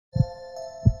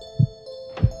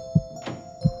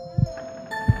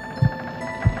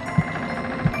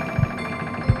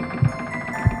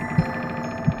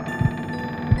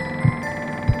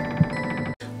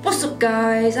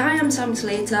guys, I am Sammy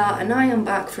Slater and I am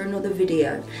back for another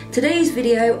video. Today's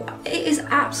video, it is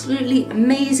absolutely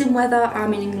amazing weather.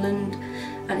 I'm in England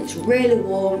and it's really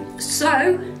warm,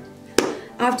 so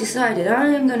I've decided I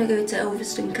am going to go to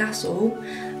Elvaston Castle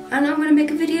and I'm going to make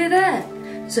a video there.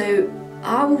 So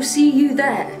I will see you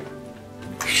there.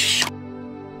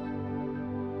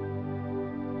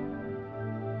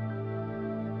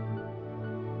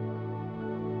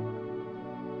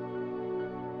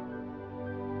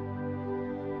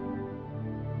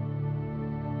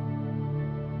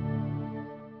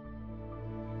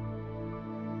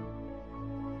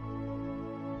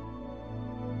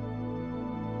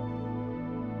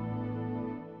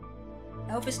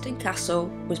 Elvaston Castle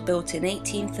was built in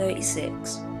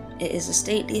 1836. It is a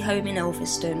stately home in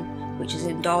Elvaston, which is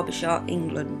in Derbyshire,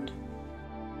 England.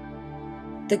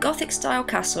 The Gothic style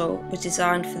castle was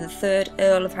designed for the 3rd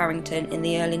Earl of Harrington in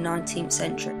the early 19th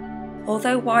century.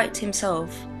 Although White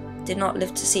himself did not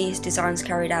live to see his designs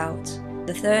carried out,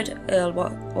 the 3rd Earl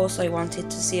also wanted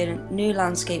to see a new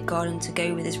landscape garden to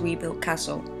go with his rebuilt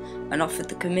castle and offered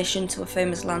the commission to a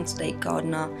famous landscape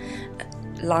gardener,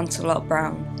 Lancelot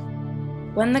Brown.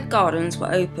 When the gardens were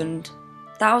opened,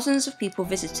 thousands of people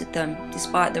visited them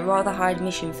despite the rather high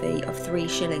admission fee of 3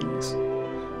 shillings,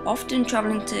 often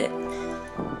travelling to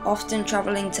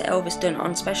Elvaston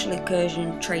on special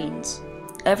excursion trains.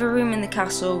 Every room in the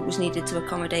castle was needed to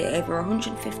accommodate over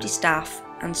 150 staff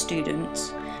and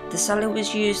students. The cellar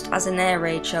was used as an air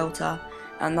raid shelter,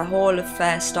 and the Hall of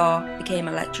Fair Star became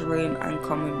a lecture room and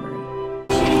common room.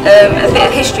 A bit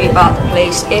of history about the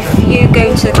place. If you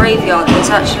go to the graveyard, there's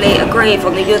actually a grave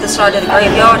on the other side of the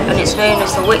graveyard, and it's known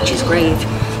as the witch's grave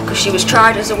because she was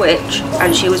tried as a witch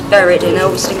and she was buried in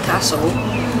Elvaston Castle.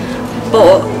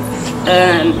 But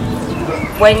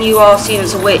when you are seen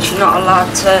as a witch, you're not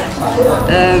allowed to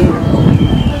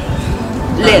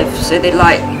live, so they'd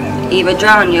like either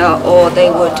drown you or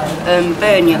they would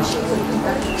burn you.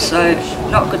 So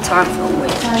not a good time for a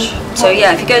witch. So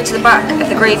yeah, if you go to the back of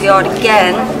the graveyard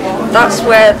again, that's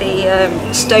where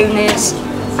the stone is,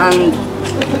 and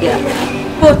yeah.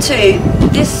 World War II,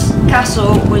 this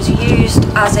castle was used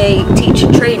as a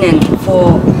teacher training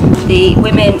for the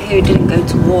women who didn't go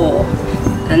to war,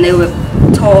 and they were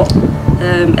taught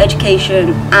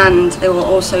education, and they were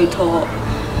also taught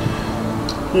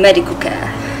medical care.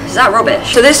 Is that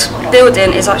rubbish? So this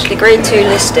building is actually grade 2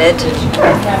 listed,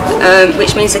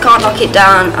 which means they can't knock it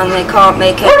down and they can't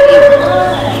make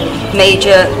any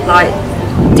major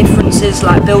differences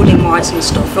like building wise and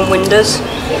stuff from windows.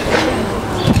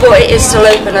 But it is still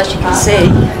open, as you can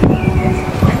see,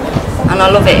 and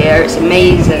I love it here. It's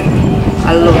amazing.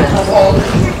 I love it.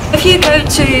 If you go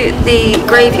to the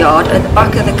graveyard at the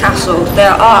back of the castle,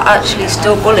 there are actually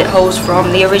still bullet holes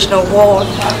from the original war,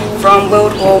 from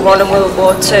World War I and World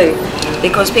War II,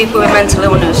 because people with mental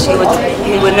illness who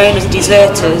were known as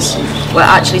deserters were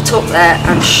actually took there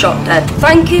and shot dead.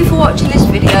 Thank you for watching this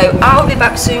video. I'll be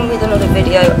back soon with another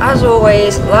video. As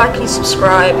always, like and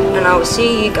subscribe, and I will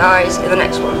see you guys in the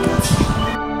next one.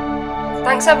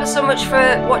 Thanks ever so much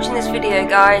for watching this video,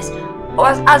 guys.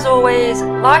 As always,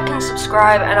 like and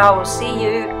subscribe, and I will see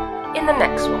you in the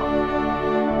next one.